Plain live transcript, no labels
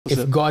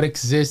if God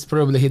exists,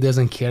 probably he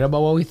doesn't care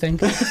about what we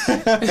think. At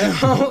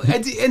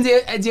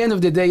the end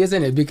of the day,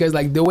 isn't it? Because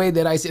like the way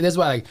that I see, that's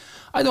why like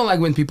I don't like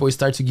when people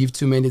start to give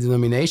too many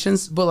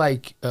denominations. But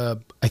like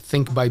I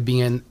think by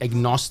being an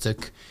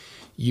agnostic,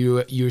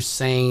 you're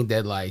saying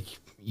that like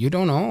you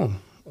don't know,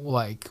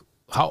 like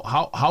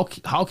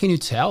how can you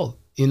tell?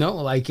 You know,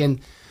 like, and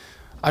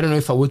I don't know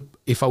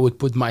if I would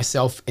put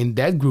myself in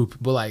that group,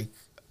 but like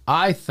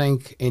I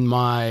think in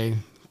my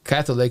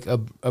Catholic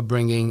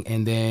upbringing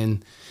and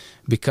then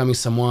becoming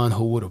someone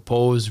who would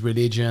oppose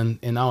religion,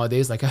 and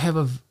nowadays like I have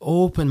an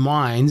open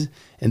mind,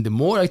 and the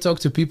more I talk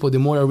to people, the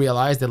more I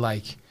realize that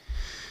like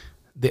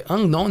the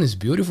unknown is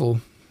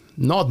beautiful.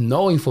 Not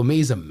knowing for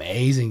me is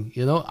amazing.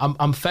 You know,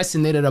 I'm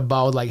fascinated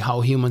about like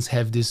how humans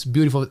have this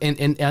beautiful,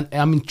 and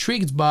I'm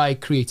intrigued by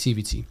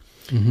creativity.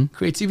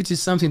 Creativity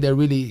is something that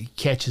really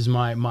catches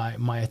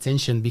my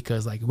attention,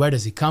 because like where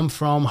does it come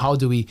from? How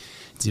do we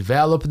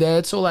develop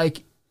that? So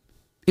like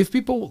if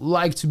people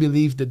like to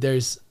believe that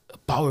there's a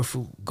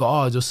powerful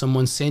God or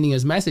someone sending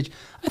us message,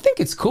 I think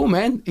it's cool,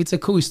 man. It's a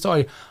cool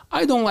story.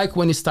 I don't like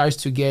when it starts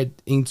to get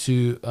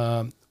into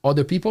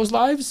other people's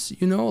lives,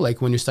 you know,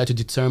 like when you start to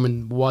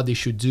determine what they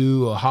should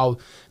do or how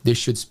they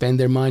should spend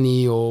their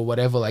money or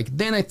whatever. Like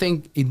then I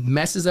think it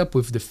messes up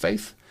with the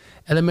faith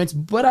elements.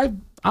 But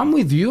I'm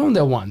with you on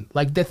that one.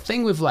 Like that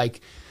thing with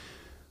like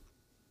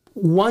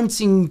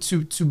wanting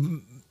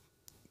to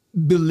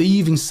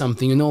believe in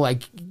something, you know,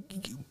 like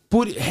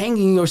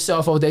hanging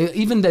yourself out there.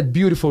 Even that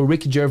beautiful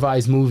Rick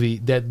Gervais movie,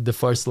 that The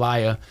First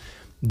Liar,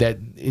 that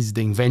is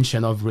the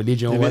invention of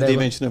religion or whatever. The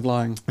invention of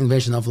lying.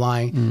 Invention of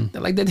lying.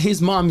 Like that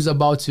his mom is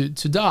about to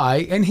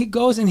die, and he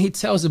goes and he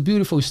tells a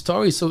beautiful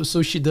story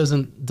so she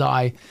doesn't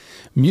die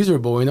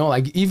miserable, you know.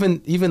 Like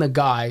even a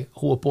guy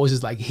who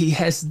opposes, like he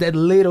has that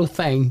little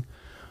thing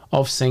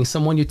of saying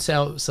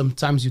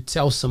sometimes you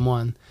tell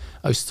someone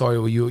a story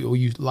or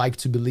you like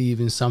to believe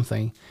in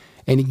something,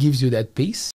 and it gives you that peace.